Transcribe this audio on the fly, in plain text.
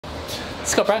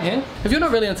Scott Brown here. If you're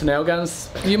not really into nail guns,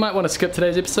 you might want to skip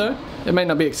today's episode. It may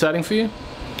not be exciting for you.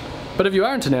 But if you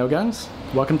are into nail guns,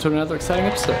 welcome to another exciting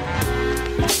episode.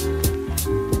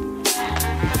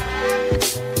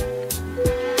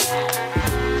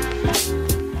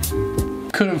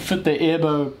 Couldn't fit the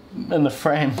Airbow in the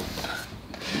frame.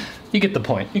 You get the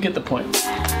point, you get the point.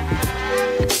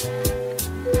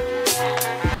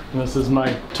 And this is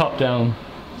my top-down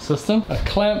system. A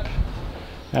clamp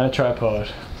and a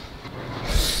tripod.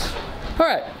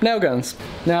 Alright, nail guns.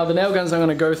 Now the nail guns I'm going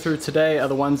to go through today are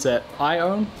the ones that I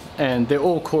own, and they're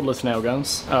all cordless nail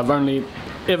guns. I've only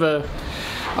ever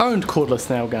owned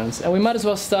cordless nail guns, and we might as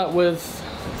well start with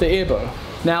the Airbow.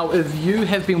 Now if you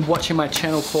have been watching my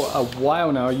channel for a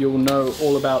while now, you'll know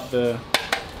all about the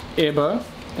Airbow,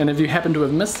 and if you happen to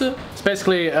have missed it, it's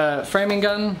basically a framing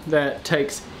gun that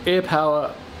takes air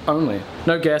power only.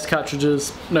 No gas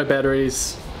cartridges, no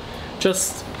batteries,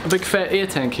 just a big fat air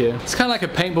tank here. It's kind of like a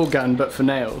paintball gun but for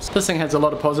nails. This thing has a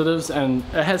lot of positives and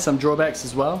it has some drawbacks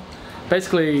as well.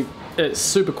 Basically it's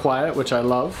super quiet, which I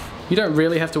love. You don't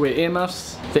really have to wear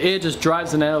earmuffs. The air just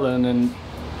drives the nail in and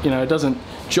it doesn't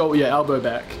jolt your elbow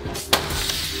back.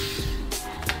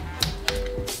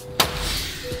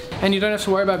 And you don't have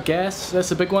to worry about gas,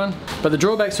 that's a big one. But the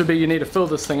drawbacks would be you need to fill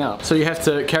this thing up. So you have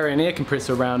to carry an air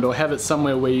compressor around or have it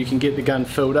somewhere where you can get the gun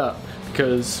filled up.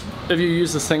 Because if you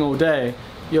use this thing all day,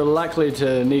 you're likely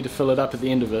to need to fill it up at the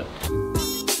end of it.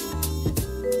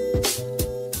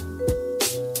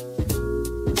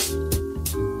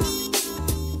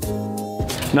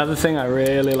 Another thing I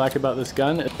really like about this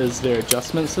gun is their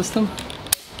adjustment system.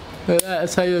 Look at that,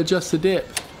 that's how you adjust the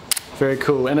depth. Very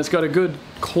cool, and it's got a good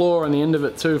claw on the end of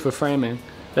it too for framing.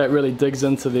 That really digs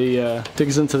into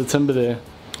the timber there.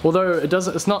 Although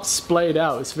it's not splayed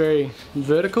out, it's very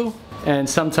vertical, and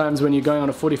sometimes when you're going on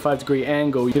a 45-degree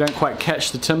angle you don't quite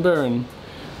catch the timber and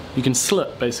you can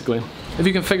slip basically. If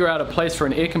you can figure out a place for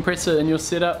an air compressor in your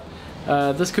setup,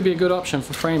 this could be a good option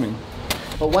for framing.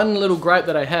 But one little gripe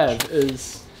that I have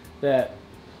is that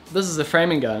this is the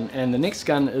framing gun and the next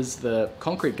gun is the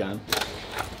concrete gun.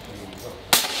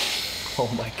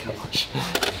 Oh my gosh,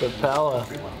 the power.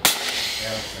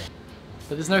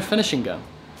 But there's no finishing gun.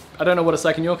 I don't know what it's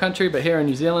like in your country, but here in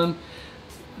New Zealand,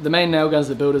 the main nail guns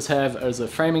that builders have is a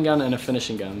framing gun and a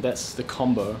finishing gun. That's the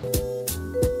combo.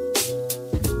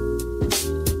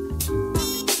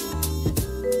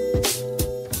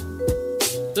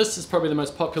 This is probably the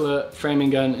most popular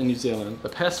framing gun in New Zealand, the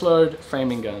Paslode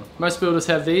framing gun. Most builders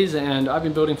have these, and I've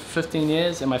been building for 15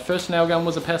 years, and my first nail gun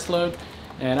was a Paslode,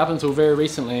 and up until very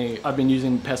recently, I've been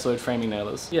using Paslode framing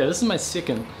nailers. Yeah, this is my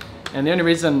second. And the only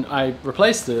reason I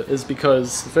replaced it is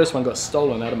because the first one got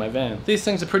stolen out of my van. These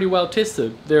things are pretty well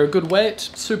tested. They're a good weight,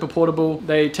 super portable.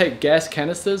 They take gas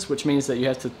canisters, which means that you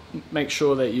have to make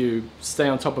sure that you stay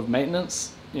on top of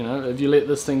maintenance. If you let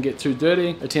this thing get too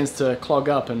dirty, it tends to clog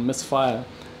up and misfire.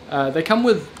 They come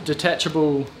with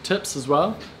detachable tips as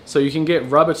well, so you can get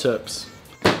rubber tips.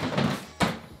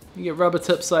 You get rubber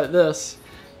tips like this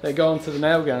that go onto the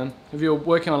nail gun. If you're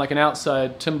working on like an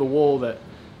outside timber wall that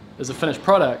is a finished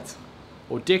product,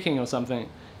 or decking or something,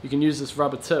 you can use this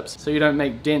rubber tips so you don't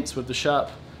make dents with the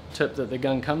sharp tip that the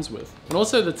gun comes with. And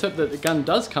also the tip that the gun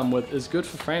does come with is good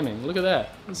for framing. Look at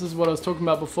that. This is what I was talking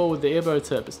about before with the Airbow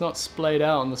tip. It's not splayed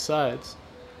out on the sides.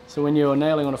 So when you're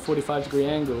nailing on a 45-degree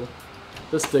angle,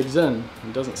 this digs in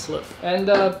and doesn't slip.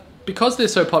 And because they're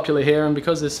so popular here and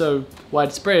because they're so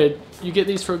widespread, you get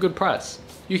these for a good price.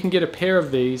 You can get a pair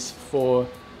of these for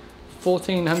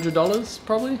 $1,400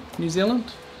 probably, New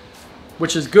Zealand.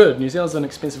 Which is good. New Zealand's an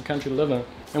expensive country to live in.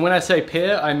 And when I say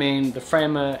pair, I mean the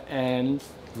framer and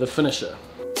the finisher.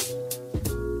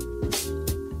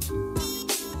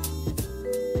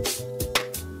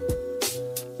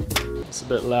 It's a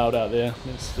bit loud out there.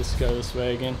 Let's just go this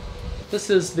way again. This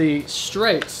is the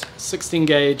straight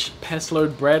 16-gauge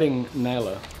Paslode braiding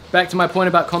nailer. Back to my point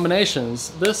about combinations.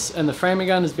 This and the framing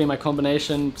gun has been my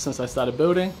combination since I started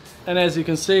building. And as you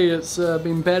can see, it's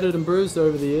been battered and bruised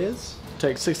over the years.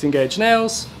 Take 16-gauge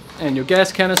nails and your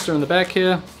gas canister in the back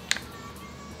here,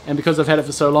 and because I've had it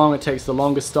for so long, it takes the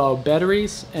longest style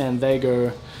batteries and they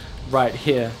go right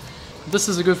here. This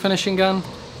is a good finishing gun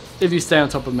if you stay on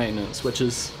top of maintenance, which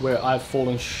is where I've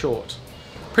fallen short.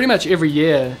 Pretty much every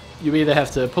year you either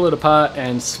have to pull it apart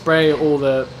and spray all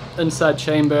the inside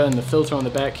chamber and the filter on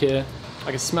the back here. I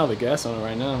can smell the gas on it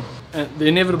right now. And the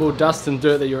inevitable dust and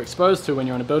dirt that you're exposed to when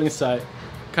you're on a building site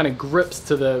kind of grips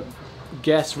to the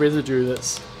gas residue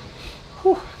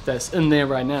that's in there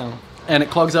right now, and it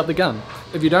clogs up the gun.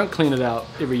 If you don't clean it out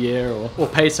every year or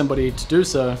pay somebody to do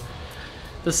so,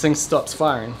 this thing stops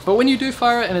firing. But when you do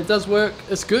fire it and it does work,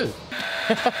 it's good.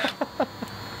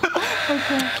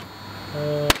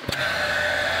 How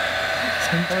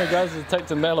many guys does it take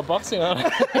to nail a boxing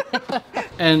on?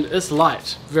 And it's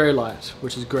light, very light,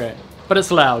 which is great. But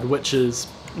it's loud, which is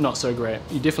not so great.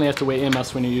 You definitely have to wear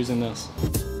earmuffs when you're using this.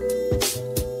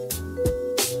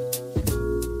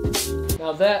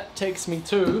 Now that takes me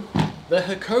to the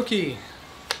Hikoki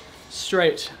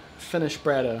straight finish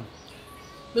bradder.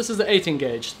 This is the 18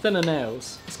 gauge, thinner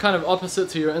nails. It's kind of opposite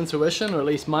to your intuition, or at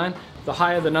least mine. The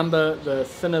higher the number, the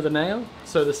thinner the nail.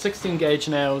 So the 16 gauge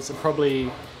nails are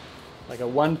probably like a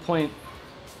 1 point,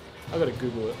 I gotta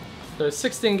Google it. So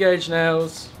 16 gauge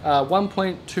nails are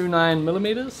 1.29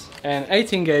 millimeters, and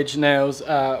 18 gauge nails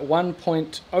are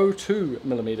 1.02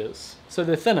 millimeters. So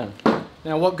they're thinner.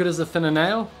 Now what good is a thinner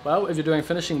nail? Well, if you're doing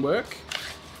finishing work,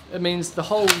 it means the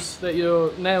holes that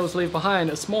your nails leave behind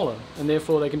are smaller, and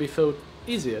therefore they can be filled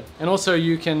easier. And also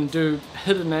you can do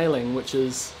hidden nailing, which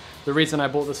is the reason I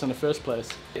bought this in the first place.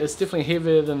 It's definitely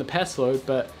heavier than the Paslode,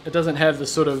 but it doesn't have the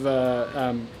sort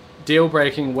of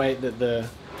deal-breaking weight that the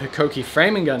Hikoki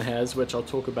framing gun has, which I'll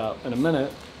talk about in a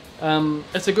minute.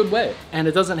 It's a good weight, and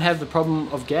it doesn't have the problem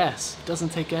of gas. It doesn't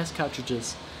take gas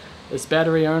cartridges. It's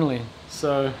battery only.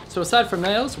 So aside from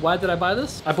nails, why did I buy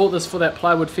this? I bought this for that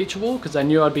plywood feature wall because I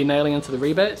knew I'd be nailing into the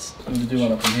rebates. I'm going to do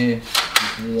one up in here.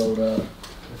 The old,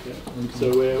 okay. So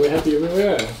we're happy everywhere we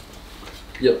are?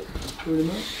 Yep. Pretty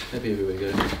much. Happy everywhere we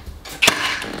go.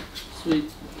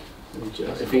 Sweet.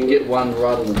 If you can get one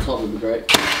right on the top, it'd be great.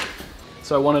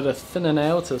 So I wanted a thinner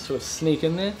nail to sort of sneak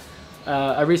in there.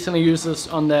 I recently used this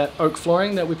on that oak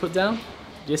flooring that we put down.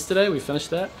 Yesterday we finished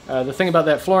that. The thing about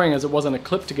that flooring is it wasn't a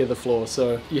clip together floor,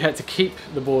 so you had to keep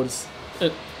the boards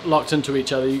locked into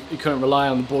each other. You couldn't rely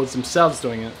on the boards themselves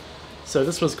doing it. So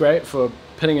this was great for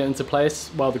pinning it into place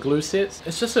while the glue sets.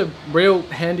 It's just a real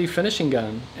handy finishing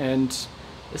gun, and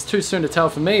it's too soon to tell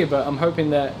for me, but I'm hoping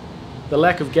that the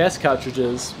lack of gas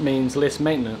cartridges means less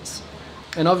maintenance.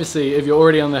 And obviously if you're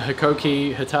already on the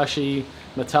Hikoki, Hitachi,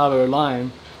 Metabo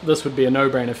line, this would be a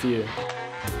no-brainer for you.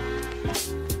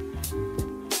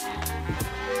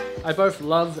 I both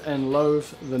love and loathe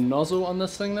the nozzle on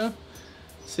this thing though.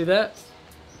 See that?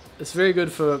 It's very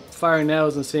good for firing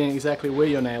nails and seeing exactly where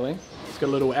you're nailing. It's got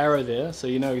a little arrow there, so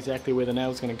you know exactly where the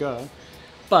nail's going to go.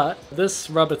 But this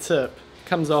rubber tip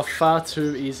comes off far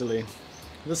too easily.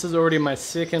 This is already my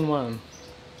second one.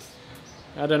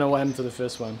 I don't know what happened to the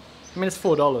first one. I mean, it's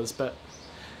 $4, but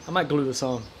I might glue this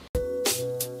on.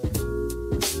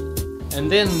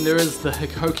 And then there is the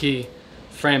Hikoki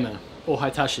framer, or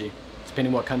Hitachi,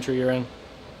 depending what country you're in.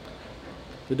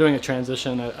 They're doing a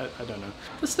transition, I don't know.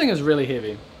 This thing is really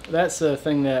heavy. That's a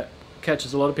thing that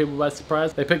catches a lot of people by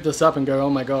surprise. They pick this up and go, oh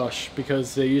my gosh,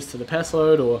 because they're used to the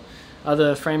Paslode or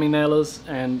other framing nailers,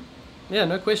 and yeah,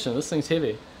 no question, this thing's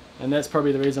heavy. And that's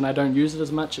probably the reason I don't use it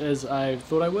as much as I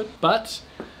thought I would. But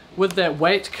with that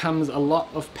weight comes a lot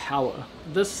of power.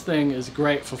 This thing is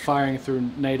great for firing through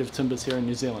native timbers here in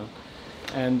New Zealand,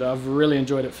 and I've really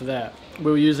enjoyed it for that.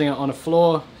 We were using it on a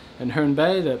floor in Herne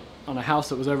Bay, on a house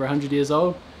that was over 100 years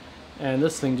old, and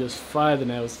this thing just fired the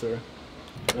nails through.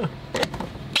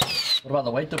 What about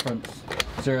the weight difference?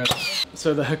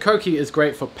 So the Hikoki is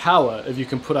great for power if you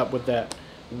can put up with that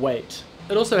weight.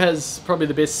 It also has probably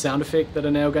the best sound effect that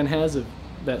a nail gun has, if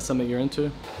that's something you're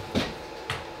into.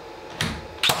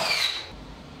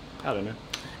 I don't know.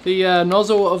 The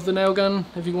nozzle of the nail gun,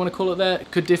 if you want to call it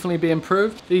that, could definitely be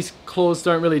improved. These claws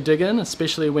don't really dig in,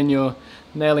 especially when you're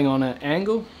nailing on an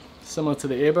angle, similar to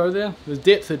the Airbow there. The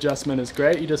depth adjustment is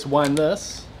great. You just wind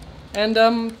this, and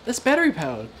it's battery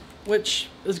powered, which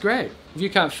is great. If you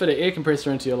can't fit an air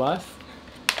compressor into your life,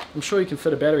 I'm sure you can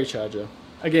fit a battery charger.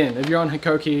 Again, if you're on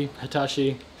Hikoki,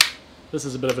 Hitachi, this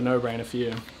is a bit of a no-brainer for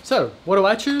you. So, what do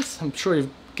I choose? I'm sure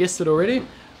you've guessed it already.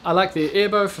 I like the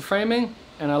Airbow for framing,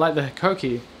 and I like the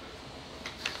Hikoki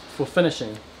for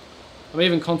finishing. I'm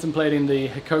even contemplating the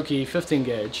Hikoki 15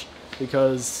 gauge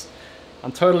because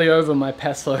I'm totally over my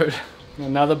Paslode.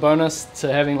 Another bonus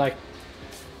to having like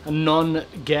a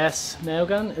non-gas nail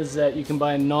gun is that you can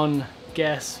buy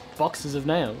non-gas boxes of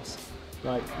nails,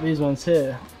 like these ones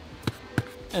here,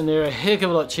 and they're a heck of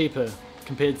a lot cheaper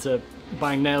compared to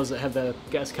buying nails that have the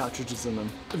gas cartridges in them.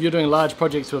 If you're doing large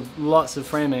projects with lots of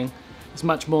framing, it's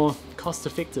much more cost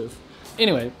effective.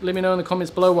 Anyway, let me know in the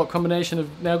comments below what combination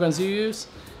of nail guns you use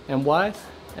and why,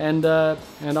 and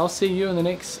I'll see you in the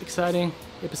next exciting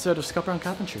episode of Brown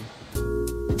Carpentry.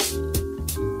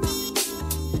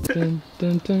 Dun,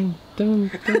 dun, dun,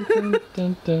 dun, dun,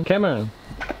 dun, dun. Cameron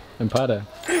and Pada.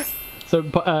 So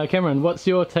Cameron, what's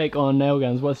your take on nail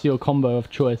guns? What's your combo of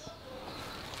choice?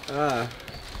 The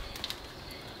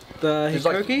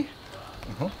Hikoki?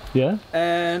 Yeah?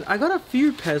 And I got a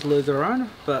few Paslodes around,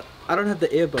 but I don't have the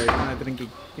Airbow, and I didn't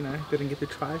get to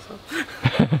try so.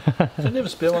 Did you never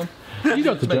spare one? You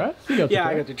got to try. Yeah,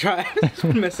 I got to try. Just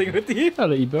messing with you. I'll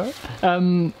let you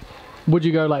borrow. Would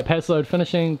you go like Paslode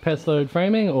finishing, Paslode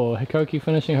framing, or Hikoki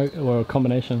finishing, or a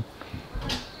combination?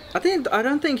 I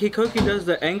don't think Hikoki does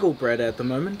the angle bread at the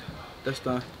moment.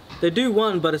 They do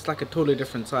one, but it's like a totally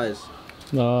different size.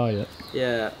 Oh yeah.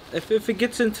 Yeah. If it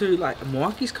gets into like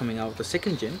Milwaukee's coming out with the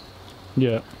 2nd gen.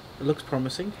 Yeah. It looks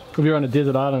promising. If you're on a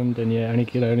desert island and you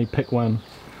only pick one.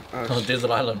 On a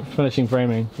desert island. Finishing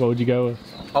framing, what would you go with?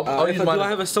 Do I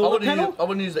have a solar panel? I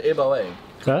wouldn't use the Airbow, eh?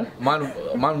 Huh? Mine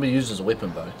would be used as a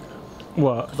weapon, though.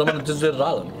 What? Because I'm on a deserted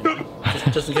island.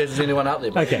 Just in case there's anyone out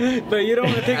there. Okay. But you don't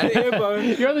want to take the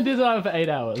Airbow. You're on the desert island for 8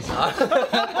 hours.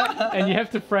 And you have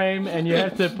to frame and you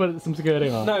have to put some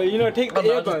skirting on. No, take the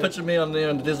Airbow. Airbow. Just picture me on there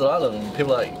on the desert island and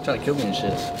people are like trying to kill me and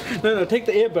shit. No, take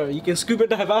the Airbow. You can scuba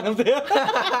dive out of there.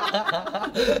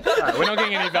 Right, we're not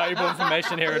getting any valuable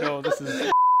information here at all. This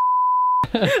is...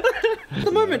 At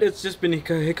the moment, it's just been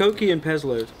Hikoki and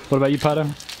Paslode. What about you, Pato?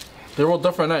 They're all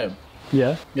different, eh?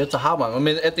 Yeah? Yeah, it's a hard one. I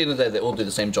mean, at the end of the day, they all do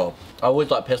the same job. I always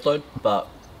like Paslode, but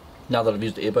now that I've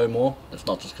used the Airbow more, it's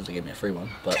not just because they gave me a free one,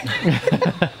 but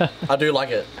I do like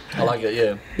it. I like it,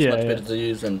 yeah. It's much better to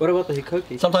use. And what about the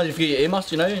Hikoki? sometimes you forget your ear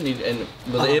muffs, and with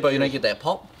the Airbow you don't get that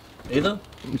pop either.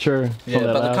 True. Yeah,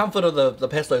 but the comfort of the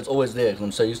Paslode's always there because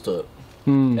I'm so used to it.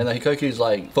 And the Hikoki is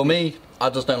like, for me, I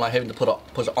just don't like having to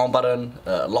push an on button,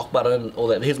 lock button, all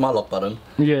that. Here's my lock button.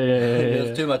 Yeah.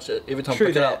 It's too much. Every time I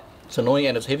pick it up, it's annoying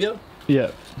and it's heavier.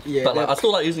 Yeah. But like, I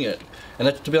still like using it.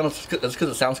 And to be honest, it's because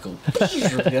it sounds cool.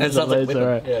 It sounds like a weapon.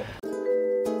 Right. Yeah.